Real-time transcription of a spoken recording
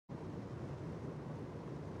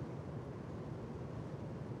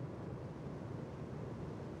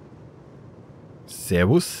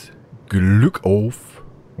Servus, Glück auf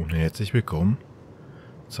und herzlich willkommen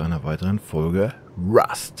zu einer weiteren Folge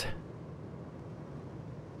Rust.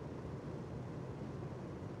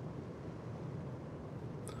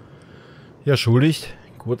 Ja, schuldig,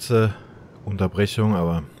 kurze Unterbrechung,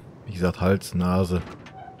 aber wie gesagt, Hals, Nase,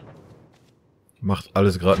 macht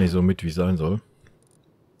alles gerade nicht so mit, wie es sein soll.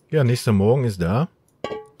 Ja, nächster Morgen ist da.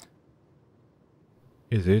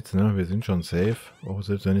 Ihr seht's, ne, wir sind schon safe, auch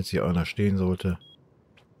selbst wenn jetzt hier einer stehen sollte.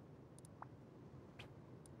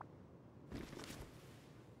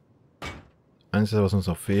 Einzige, was uns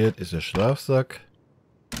noch fehlt, ist der Schlafsack.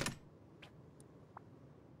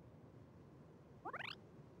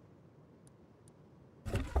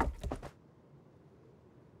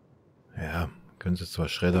 Ja, können sie zwar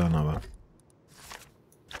schreddern, aber...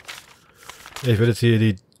 Ja, ich werde jetzt hier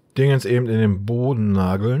die Dingens eben in den Boden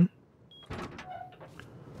nageln.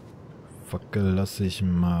 Fackel lasse ich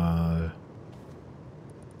mal...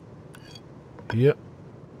 Hier.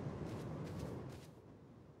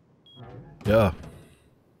 Ja.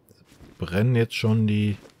 Brennen jetzt schon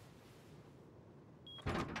die...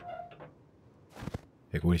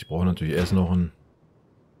 Ja gut, ich brauche natürlich erst noch ein...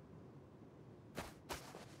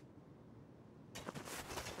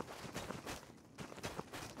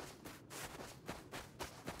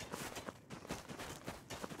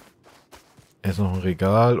 Erst noch ein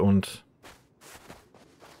Regal und...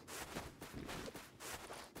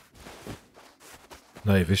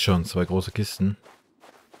 Na, ihr wisst schon, 2 große Kisten.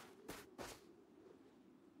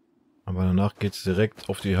 Aber danach geht es direkt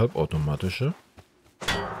auf die halbautomatische.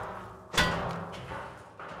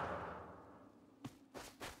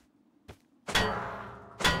 Ich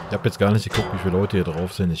habe jetzt gar nicht geguckt, wie viele Leute hier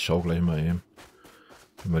drauf sind. Ich schaue gleich mal eben.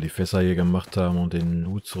 Wenn wir die Fässer hier gemacht haben und den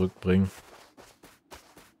Loot zurückbringen.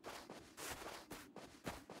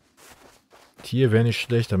 Tier wäre nicht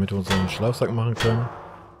schlecht, damit wir uns einen Schlafsack machen können.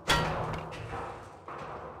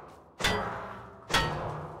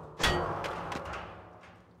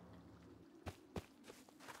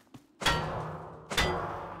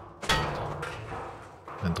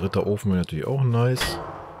 Ein dritter Ofen wäre natürlich auch nice.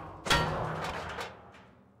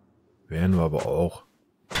 Werden wir aber auch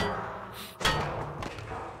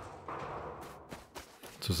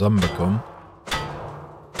zusammenbekommen.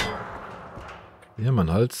 Ja,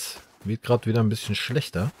 mein Hals wird gerade wieder ein bisschen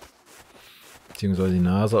schlechter. Beziehungsweise die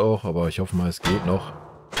Nase auch, aber ich hoffe mal, es geht noch.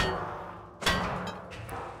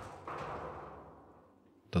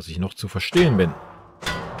 Dass ich noch zu verstehen bin.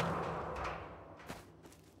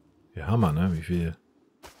 Ja, Hammer, ne? Wie viel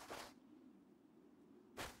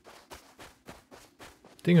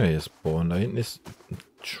Dinger hier spawnen. Da hinten ist ein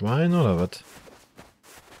Schwein oder was?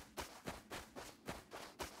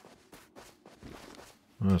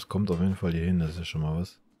 Das kommt auf jeden Fall hier hin, das ist ja schon mal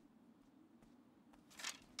was.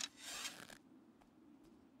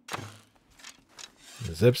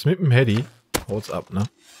 Selbst mit dem Heady haut's ab, ne?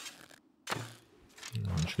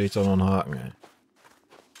 Dann schlägt's auch noch einen Haken, ey.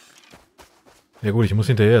 Ja gut, ich muss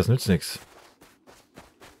hinterher, das nützt nichts.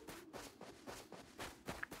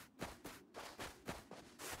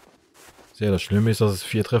 Ja, das Schlimme ist, dass es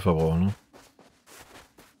 4 Treffer braucht, ne?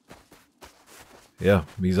 Ja,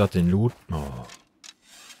 wie gesagt, den Loot. Oh.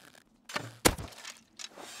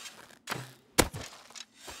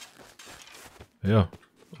 Ja,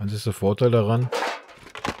 einzigster Vorteil daran.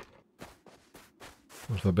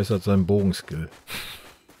 Man verbessert seinen Bogenskill.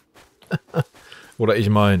 Oder ich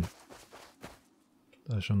meine.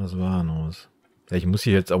 Da ist schon das Warnhaus. Ja, ich muss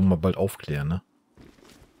hier jetzt auch mal bald aufklären, ne?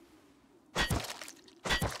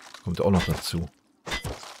 Kommt auch noch dazu.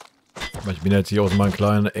 Aber ich bin jetzt hier aus meiner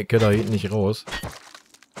kleinen Ecke da hinten nicht raus.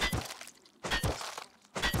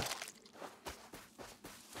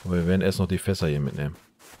 Aber wir werden erst noch die Fässer hier mitnehmen.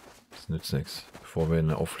 Das nützt nichts. Bevor wir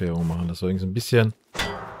eine Aufklärung machen, dass wir übrigens ein bisschen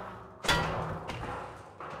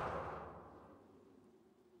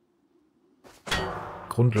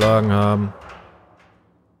Grundlagen haben.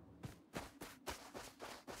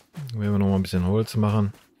 Dann werden wir noch mal ein bisschen Holz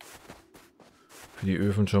machen. Für die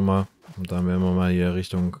Öfen schon mal. Und dann werden wir mal hier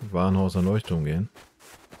Richtung Warenhauserleuchtung gehen.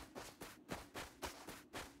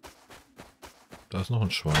 Da ist noch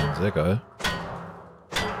ein Schwein. Sehr geil.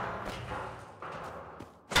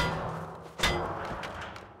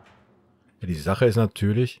 Ja, die Sache ist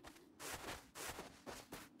natürlich,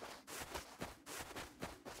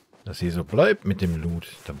 dass hier so bleibt mit dem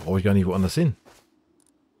Loot. Da brauche ich gar nicht woanders hin.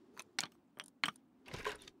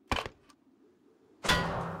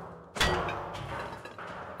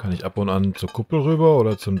 Kann ich ab und an zur Kuppel rüber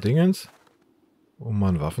oder zum Dingens, um mal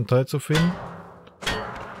ein Waffenteil zu finden.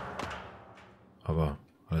 Aber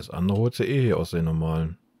alles andere holt sie eh hier aus den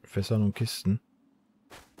normalen Fässern und Kisten.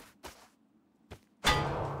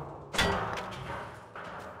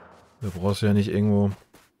 Da brauchst du ja nicht irgendwo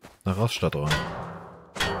nach Rastatt rein.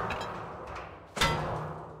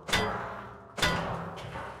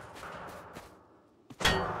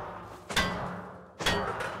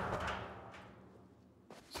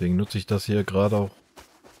 Deswegen nutze ich das hier gerade auch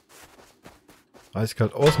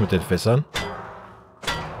eiskalt aus mit den Fässern.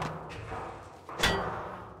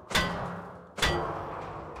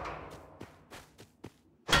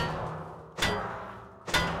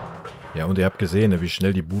 Ja, und ihr habt gesehen, wie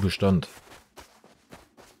schnell die Bude stand.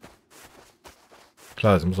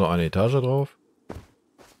 Klar, es muss noch eine Etage drauf.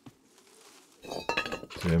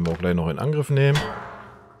 Das werden wir auch gleich noch in Angriff nehmen.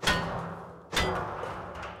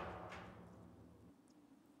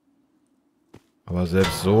 Aber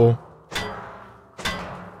selbst so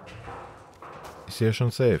ist hier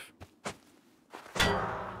schon safe.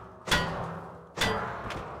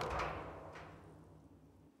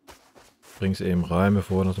 Bring's eben rein,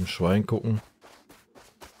 bevor wir nach dem Schwein gucken.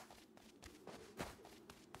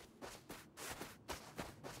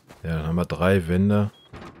 Ja, dann haben wir 3 Wände.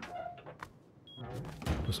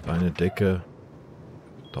 Plus eine Decke.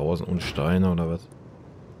 1000 und Steine oder was?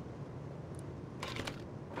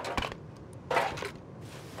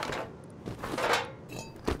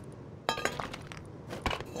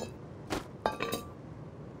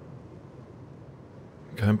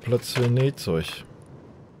 Kein Platz für Nähzeug.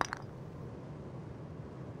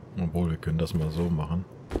 Obwohl, wir können das mal so machen.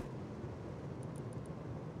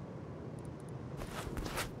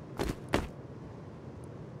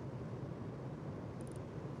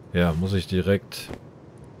 Ja, muss ich direkt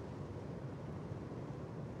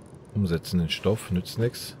umsetzen den Stoff, nützt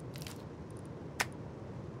nichts.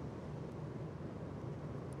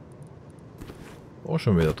 Auch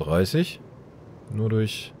schon wieder 30. Nur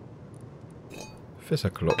durch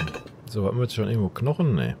Fässerkloppen. So, haben wir jetzt schon irgendwo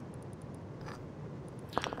Knochen? Nee.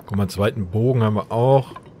 Guck mal, einen zweiten Bogen haben wir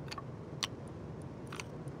auch.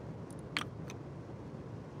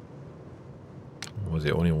 Weiß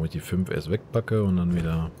ich auch nicht, warum ich die 5 erst wegpacke und dann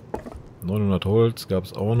wieder 900 Holz gab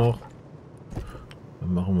es auch noch.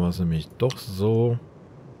 Dann machen wir es nämlich doch so.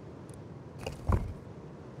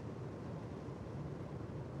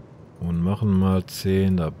 Und machen mal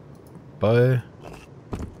 10 dabei.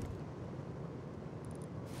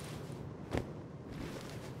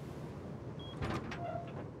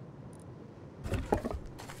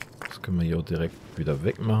 Das können wir hier auch direkt wieder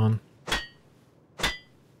wegmachen.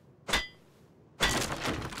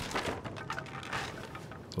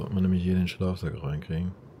 Sollte man nämlich hier den Schlafsack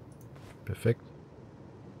reinkriegen. Perfekt.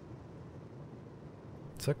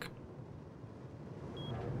 Zack.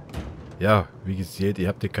 Ja, wie ihr seht, ihr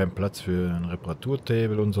habt hier keinen Platz für ein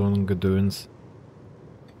Reparaturtable und so ein Gedöns.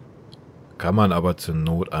 Kann man aber zur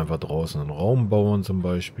Not einfach draußen einen Raum bauen zum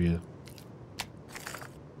Beispiel.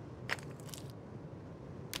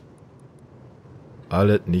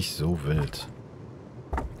 Alles nicht so wild.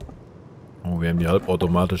 Oh, wir haben die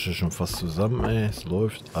halbautomatische schon fast zusammen, ey. Es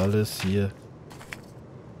läuft alles hier.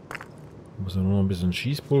 Muss nur noch ein bisschen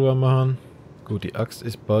Schießpulver machen. Gut, die Axt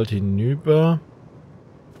ist bald hinüber.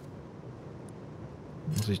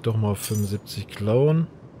 Muss ich doch mal 75 klauen.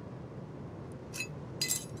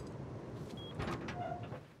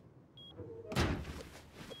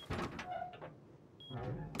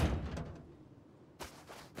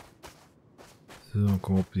 So,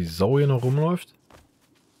 gucken, ob die Sau hier noch rumläuft.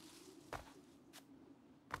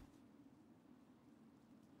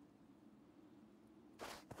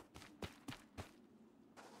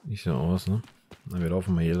 Nicht so aus, ne? Na, wir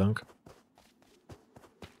laufen mal hier lang.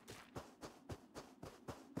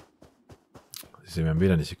 Wir haben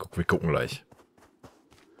wieder nicht geguckt. Wir gucken gleich.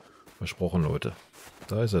 Versprochen, Leute.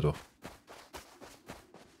 Da ist er doch.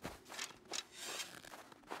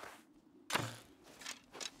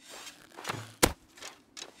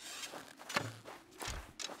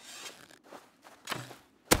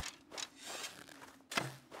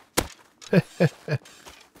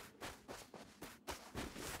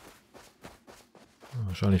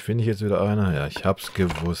 Wahrscheinlich finde ich jetzt wieder einer. Ja, ich hab's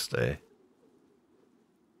gewusst, ey.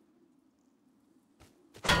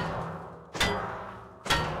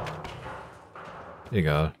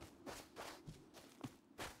 Egal.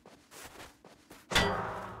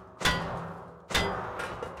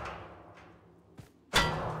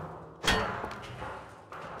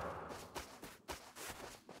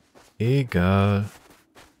 Egal.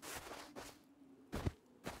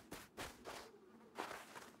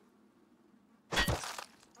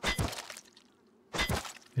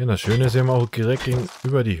 Ja, das Schöne ist ja auch direkt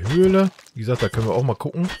gegenüber die Höhle. Wie gesagt, da können wir auch mal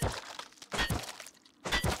gucken.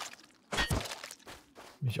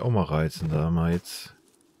 Mich auch mal reizen, da mal jetzt.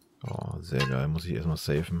 Oh, sehr geil. Muss ich erstmal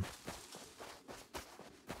safen.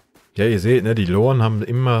 Ja, ihr seht, ne, die Loren haben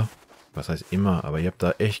immer, was heißt immer, aber ihr habt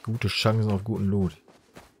da echt gute Chancen auf guten Loot.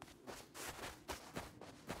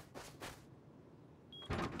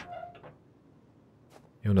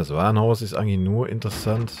 Ja, und das Warenhaus ist eigentlich nur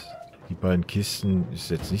interessant. Die beiden Kisten ist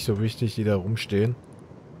jetzt nicht so wichtig, die da rumstehen.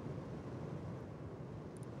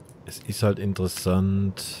 Es ist halt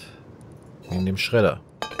interessant wegen dem Schredder.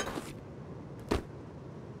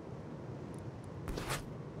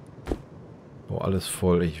 Oh, alles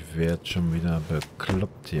voll. Ich werde schon wieder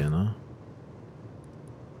bekloppt hier, ne?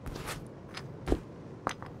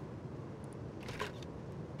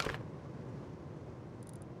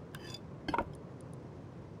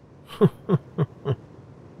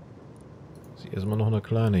 Sie erstmal noch eine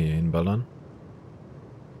kleine hier hinballern.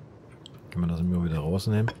 Kann man das immer wieder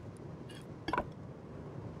rausnehmen?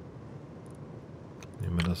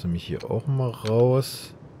 Nehmen wir das nämlich hier auch mal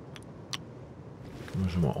raus. Können wir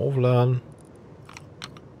schon mal aufladen.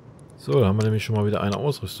 So, da haben wir nämlich schon mal wieder eine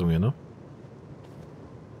Ausrüstung hier, ne?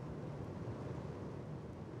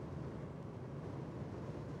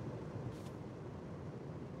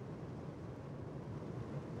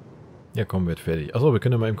 Ja, komm, wird fertig. Achso, wir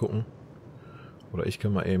können ja mal eben gucken. Oder ich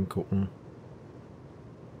kann mal eben gucken.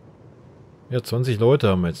 Ja, 20 Leute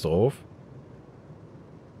haben wir jetzt drauf.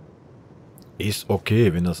 Ist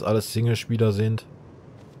okay, wenn das alles Single-Spieler sind.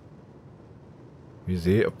 Wie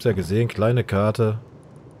seht, habt ihr ja gesehen, kleine Karte.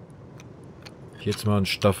 Jetzt mal eine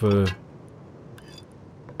Staffel.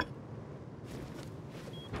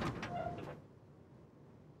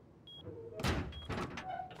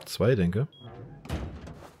 Zwei, denke.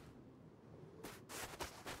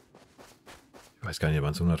 Ich weiß gar nicht,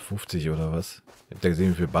 waren es 150 oder was? Ich hab ja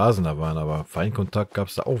gesehen, wie viele Basen da waren, aber Feinkontakt gab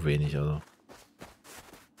es da auch wenig, also.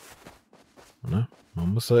 Ne?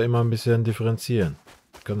 Man muss da immer ein bisschen differenzieren.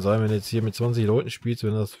 Kann sein, wenn du jetzt hier mit 20 Leuten spielst,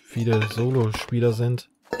 wenn das viele Solo-Spieler sind.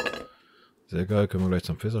 Sehr geil, können wir gleich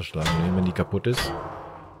zum Fässer schlagen nehmen, wenn die kaputt ist.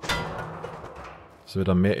 Dass wir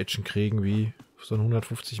dann mehr Action kriegen wie so ein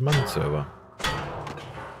 150-Mann-Server.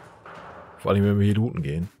 Vor allem, wenn wir hier looten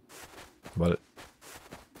gehen. Weil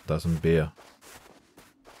da ist ein Bär.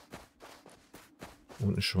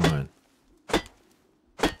 Und ein Schwein.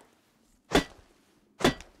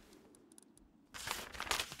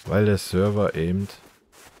 Weil der Server eben...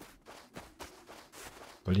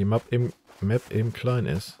 Weil die Map eben klein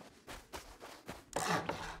ist.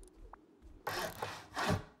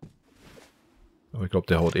 Aber ich glaube,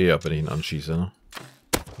 der haut eh ab, wenn ich ihn anschieße, ne?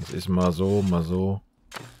 Das ist mal so, mal so.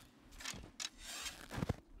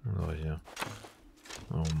 So, hier.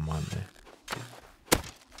 Oh Mann, ey.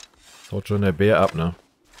 Haut schon der Bär ab, ne?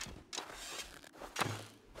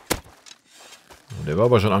 Und der war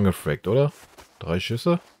aber schon angefragt, oder? 3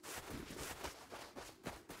 Schüsse.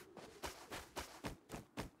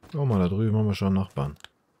 Oh mal, da drüben haben wir schon Nachbarn.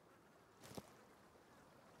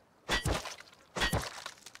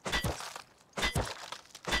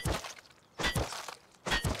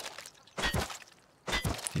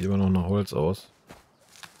 Sieht immer noch nach Holz aus.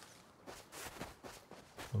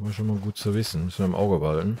 Aber schon mal gut zu wissen. Müssen wir im Auge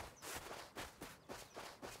behalten.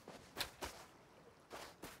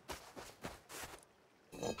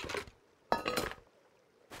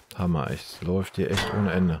 Hammer, echt. Es läuft hier echt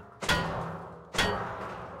ohne Ende.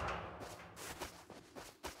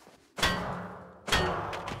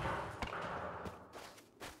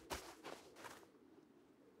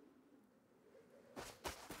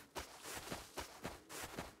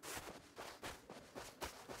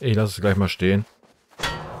 Ich lasse es gleich mal stehen.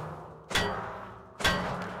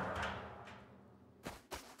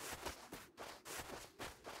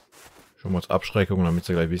 Schon mal als Abschreckung, damit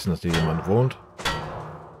sie gleich wissen, dass hier jemand wohnt.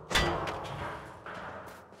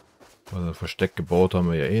 Also Versteck gebaut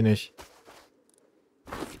haben wir ja eh nicht.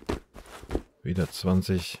 Wieder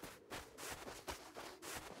 20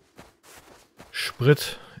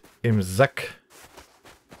 Sprit im Sack.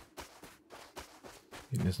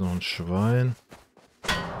 Hier ist noch ein Schwein.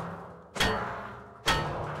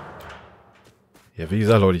 Ja, wie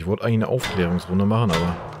gesagt, Leute, ich wollte eigentlich eine Aufklärungsrunde machen,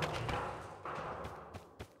 aber...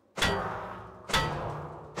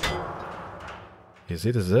 Ihr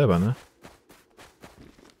seht es selber, ne?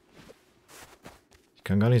 Ich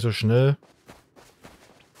kann gar nicht so schnell...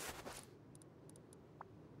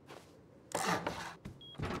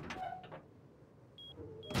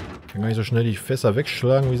 Ich kann gar nicht so schnell die Fässer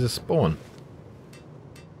wegschlagen, wie sie spawnen.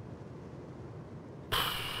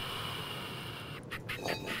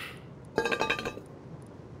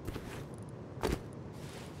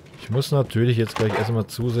 Ich muss natürlich jetzt gleich erstmal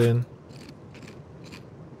zusehen,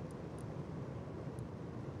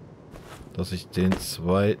 dass ich den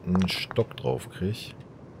zweiten Stock drauf kriege.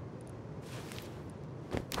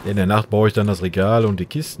 In der Nacht baue ich dann das Regal und die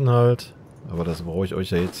Kisten halt. Aber das brauche ich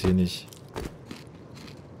euch ja jetzt hier nicht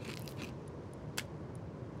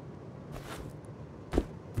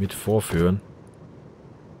mit vorführen.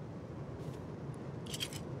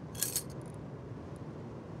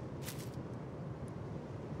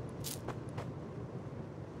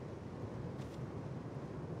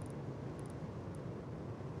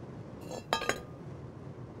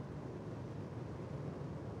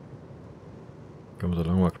 Können wir so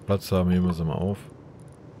lange mal Platz haben, heben wir sie mal auf.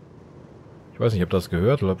 Ich weiß nicht, habt ihr das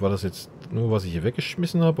gehört oder war das jetzt nur, was ich hier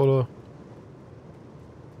weggeschmissen habe, oder?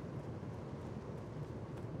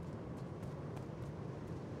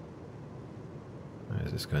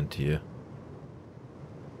 Es ist kein Tier.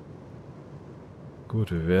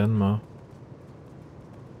 Gut, wir werden mal...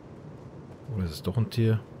 Oder ist es doch ein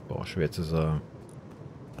Tier? Boah, schwer zu sagen.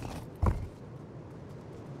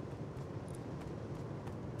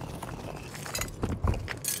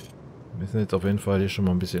 Wir müssen jetzt auf jeden Fall hier schon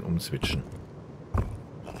mal ein bisschen umswitchen.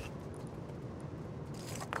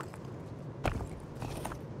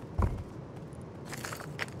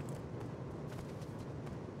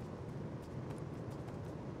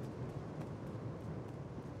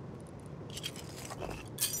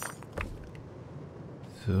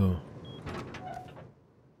 So.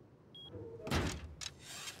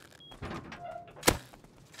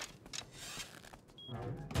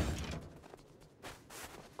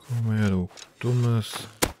 Komm her, du Dummes.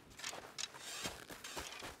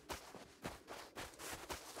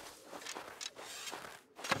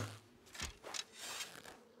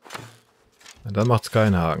 Na, dann macht's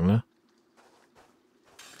keinen Haken, ne?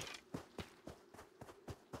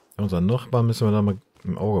 Unseren Nachbarn müssen wir da mal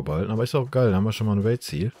im Auge behalten, aber ist auch geil, da haben wir schon mal ein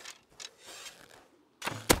Weltziel.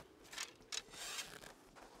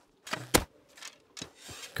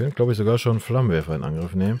 Können, glaube ich, sogar schon einen Flammenwerfer in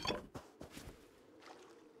Angriff nehmen.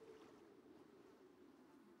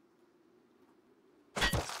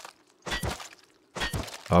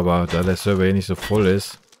 Aber da der Server hier nicht so voll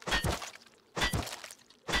ist,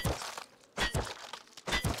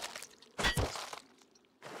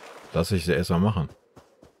 lasse ich sie erstmal machen.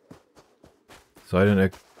 Sei denn,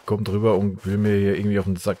 er kommt rüber und will mir hier irgendwie auf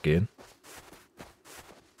den Sack gehen.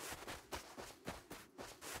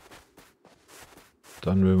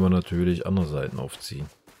 Dann will man natürlich andere Seiten aufziehen.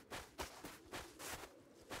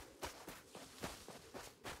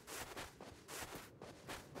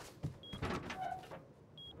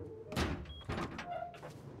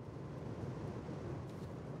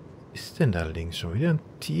 Ist denn da links schon wieder ein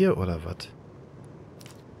Tier oder was?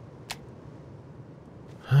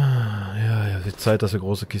 Ja, wird Zeit, dass wir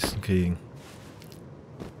große Kisten kriegen.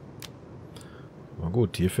 Aber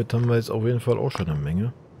gut, Tierfett haben wir jetzt auf jeden Fall auch schon eine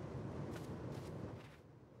Menge.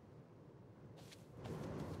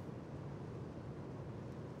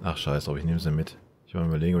 Ach scheiße, ob ich nehme sie mit. Ich will mal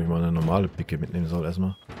überlegen, ob ich mal eine normale Picke mitnehmen soll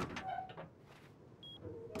erstmal.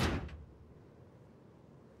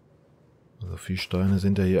 Also viel Steine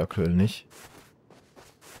sind ja hier aktuell nicht.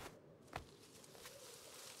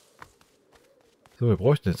 So, wir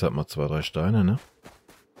bräuchten jetzt halt mal 2, 3 Steine, ne?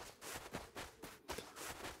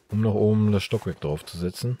 Um noch oben das Stockwerk drauf zu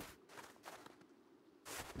setzen.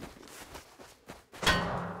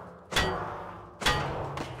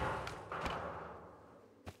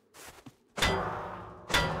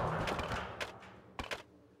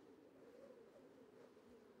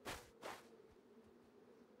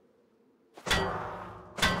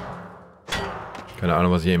 Keine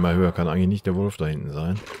Ahnung, was ich hier immer höre. Kann eigentlich nicht der Wolf da hinten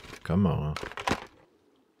sein. Kamera.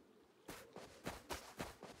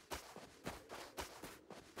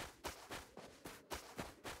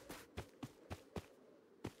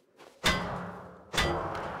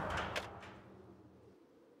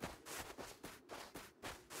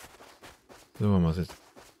 So, haben wir es jetzt.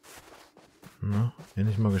 Na,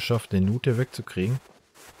 endlich mal geschafft, den Loot hier wegzukriegen.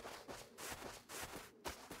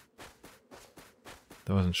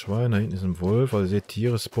 Da ist ein Schwein, da hinten ist ein Wolf. Also ihr seht,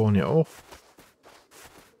 Tiere spawnen hier auch.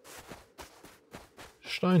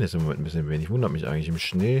 Stein ist im Moment ein bisschen wenig. Wundert mich eigentlich im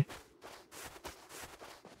Schnee.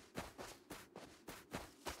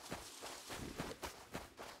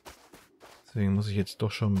 Deswegen muss ich jetzt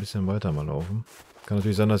doch schon ein bisschen weiter mal laufen. Kann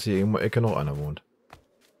natürlich sein, dass hier irgendwo Ecke noch einer wohnt.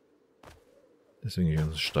 Deswegen die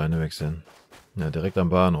ganzen Steine wechseln. Ja, direkt am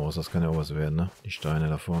Bahnhof. Das kann ja auch was werden, ne? Die Steine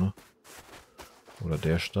da vorne. Oder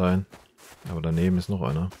der Stein. Aber daneben ist noch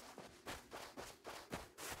einer.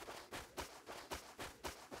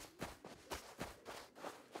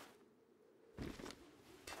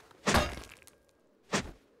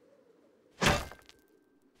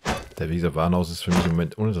 Der, wie gesagt, Warenhaus ist für mich im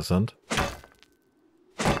Moment uninteressant.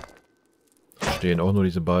 Da stehen auch nur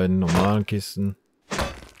diese beiden normalen Kisten.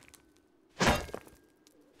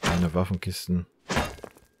 2 Waffenkisten.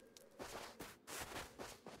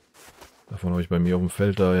 Davon habe ich bei mir auf dem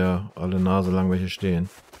Feld da ja alle Nase lang welche stehen.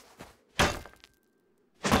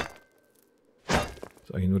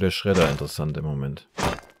 Ist eigentlich nur der Schredder interessant im Moment.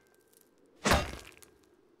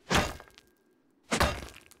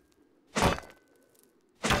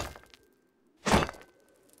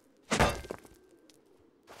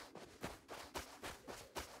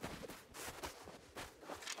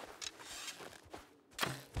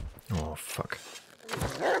 Oh, fuck.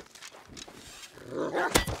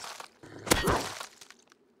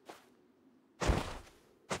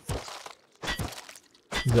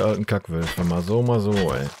 Diese alten Kackwölfe, mal so,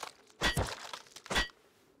 ey.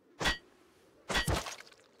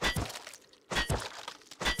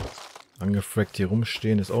 Angefrackt hier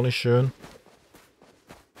rumstehen ist auch nicht schön.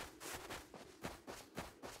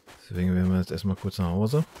 Deswegen werden wir jetzt erstmal kurz nach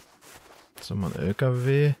Hause. Jetzt haben wir einen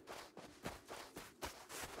LKW.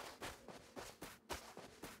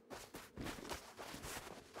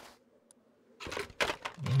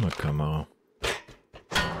 Eine Kamera.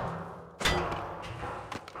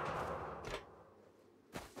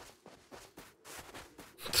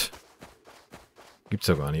 Gibt's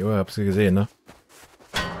ja gar nicht, oder? Hab's gesehen, ne?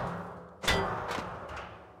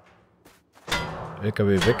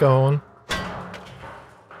 LKW weggehauen.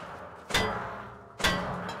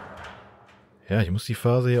 Ja, ich muss die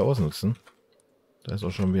Phase hier ausnutzen. Da ist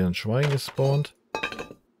auch schon wieder ein Schwein gespawnt.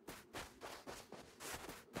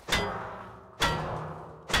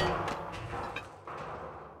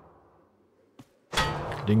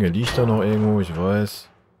 Klinge liegt da noch irgendwo, ich weiß.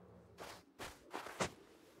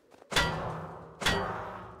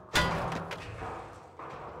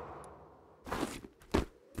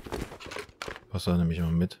 Wasser nehme ich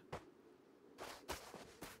mal mit.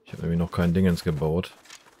 Ich habe nämlich noch kein Dingens gebaut.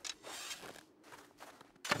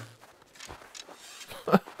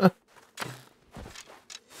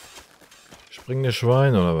 Springende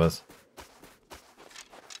Schwein oder was?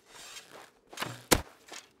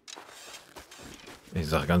 Ich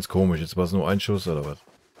sag ganz komisch, jetzt war es nur ein Schuss oder was?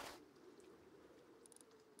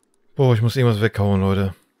 Boah, ich muss irgendwas weghauen,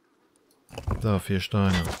 Leute. Da, 4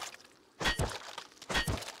 Steine.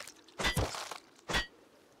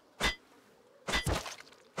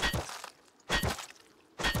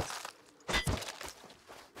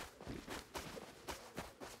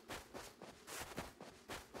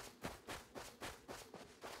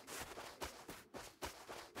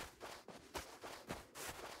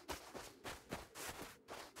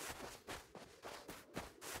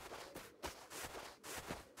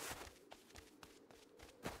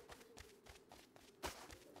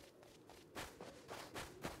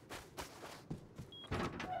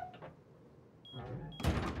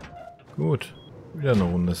 Gut, wieder eine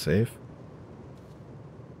Runde safe.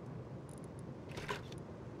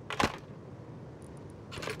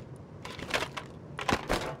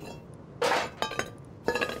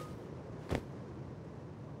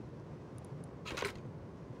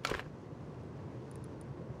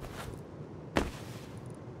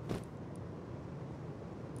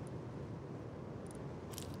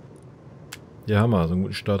 Ja, Hammer, so einen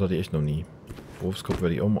guten Start hatte ich echt noch nie. Berufskopf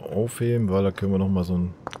werde ich auch mal aufheben, weil da können wir noch mal so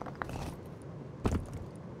eine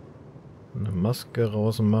Maske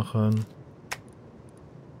rausmachen.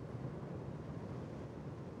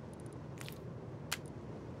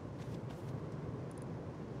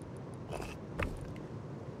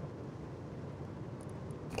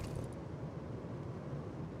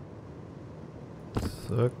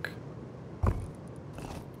 Zack.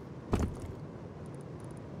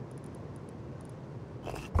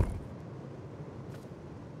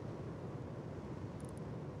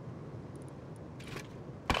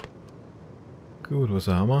 Gut, wo ist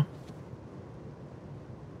der Hammer?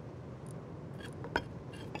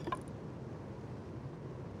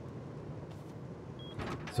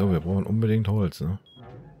 So, wir brauchen unbedingt Holz, ne?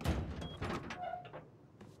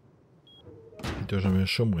 Sieht ja schon wieder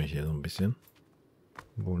schummrig hier so ein bisschen.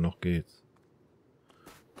 Wo noch geht's?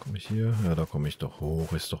 Komme ich hier? Ja, da komme ich doch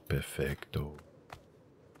hoch. Ist doch perfekt, oh.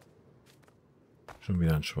 Schon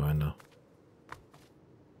wieder ein Schwein da.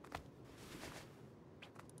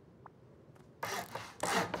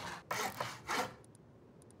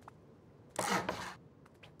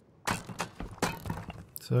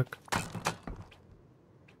 Zack.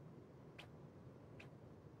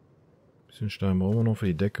 Bisschen Stein brauchen wir noch für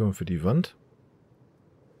die Decke und für die Wand.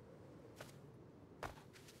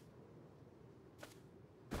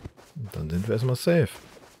 Und dann sind wir erstmal safe.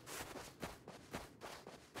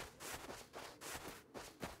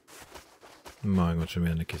 Mein Gott, schon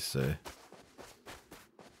wieder eine Kiste, ey.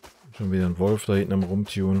 Schon wieder ein Wolf da hinten am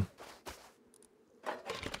Rumtun.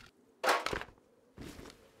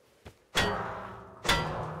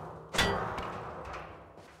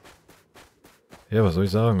 Ja, was soll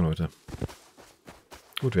ich sagen, Leute?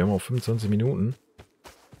 Gut, wir haben auch 25 Minuten.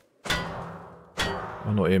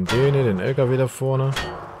 Mach noch eben den LKW da vorne.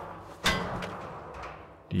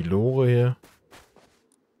 Die Lore hier.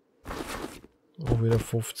 Auch wieder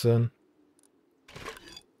 15.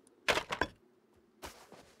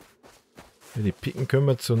 Ja, die Picken können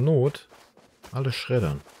wir zur Not alle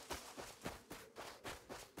schreddern.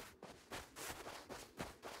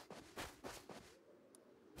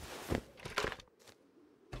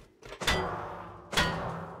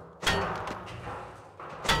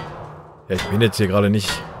 Ja, ich bin jetzt hier gerade nicht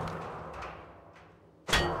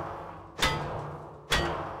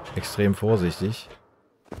extrem vorsichtig.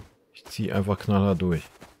 Ich ziehe einfach knallhart durch.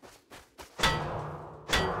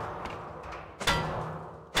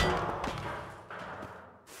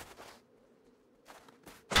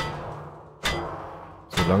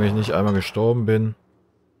 Solange ich nicht einmal gestorben bin,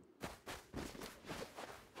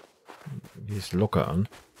 gehe ich locker an.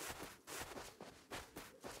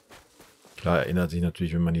 Klar, erinnert sich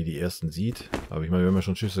natürlich, wenn man die ersten sieht. Aber ich meine, wir haben ja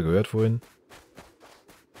schon Schüsse gehört vorhin.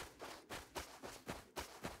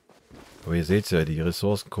 Aber ihr seht ja, die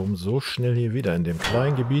Ressourcen kommen so schnell hier wieder in dem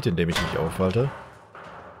kleinen Gebiet, in dem ich mich aufhalte.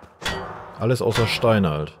 Alles außer Steine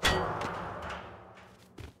halt.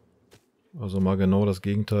 Also mal genau das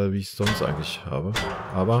Gegenteil, wie ich es sonst eigentlich habe.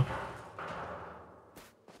 Aber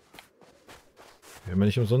wir haben ja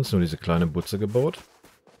nicht umsonst nur diese kleine Butze gebaut.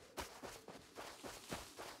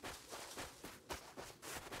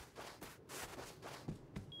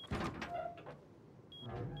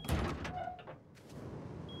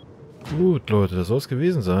 Gut, Leute, das soll es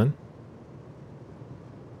gewesen sein.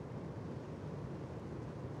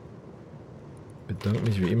 Ich bedanke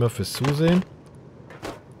mich wie immer fürs Zusehen.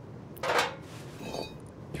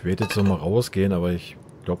 Ich werde jetzt nochmal rausgehen, aber ich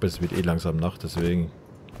glaube, es wird eh langsam Nacht, deswegen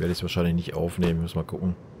werde ich es wahrscheinlich nicht aufnehmen. Ich muss mal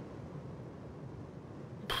gucken.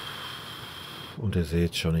 Und ihr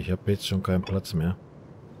seht schon, ich habe jetzt schon keinen Platz mehr.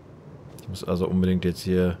 Ich muss also unbedingt jetzt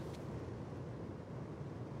hier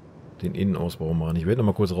den Innenausbau machen. Ich werde noch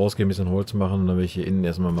mal kurz rausgehen, ein bisschen Holz machen und dann werde ich hier innen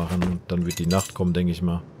erstmal machen. Und dann wird die Nacht kommen, denke ich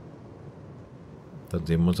mal. Dann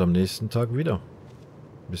sehen wir uns am nächsten Tag wieder.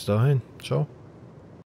 Bis dahin. Ciao.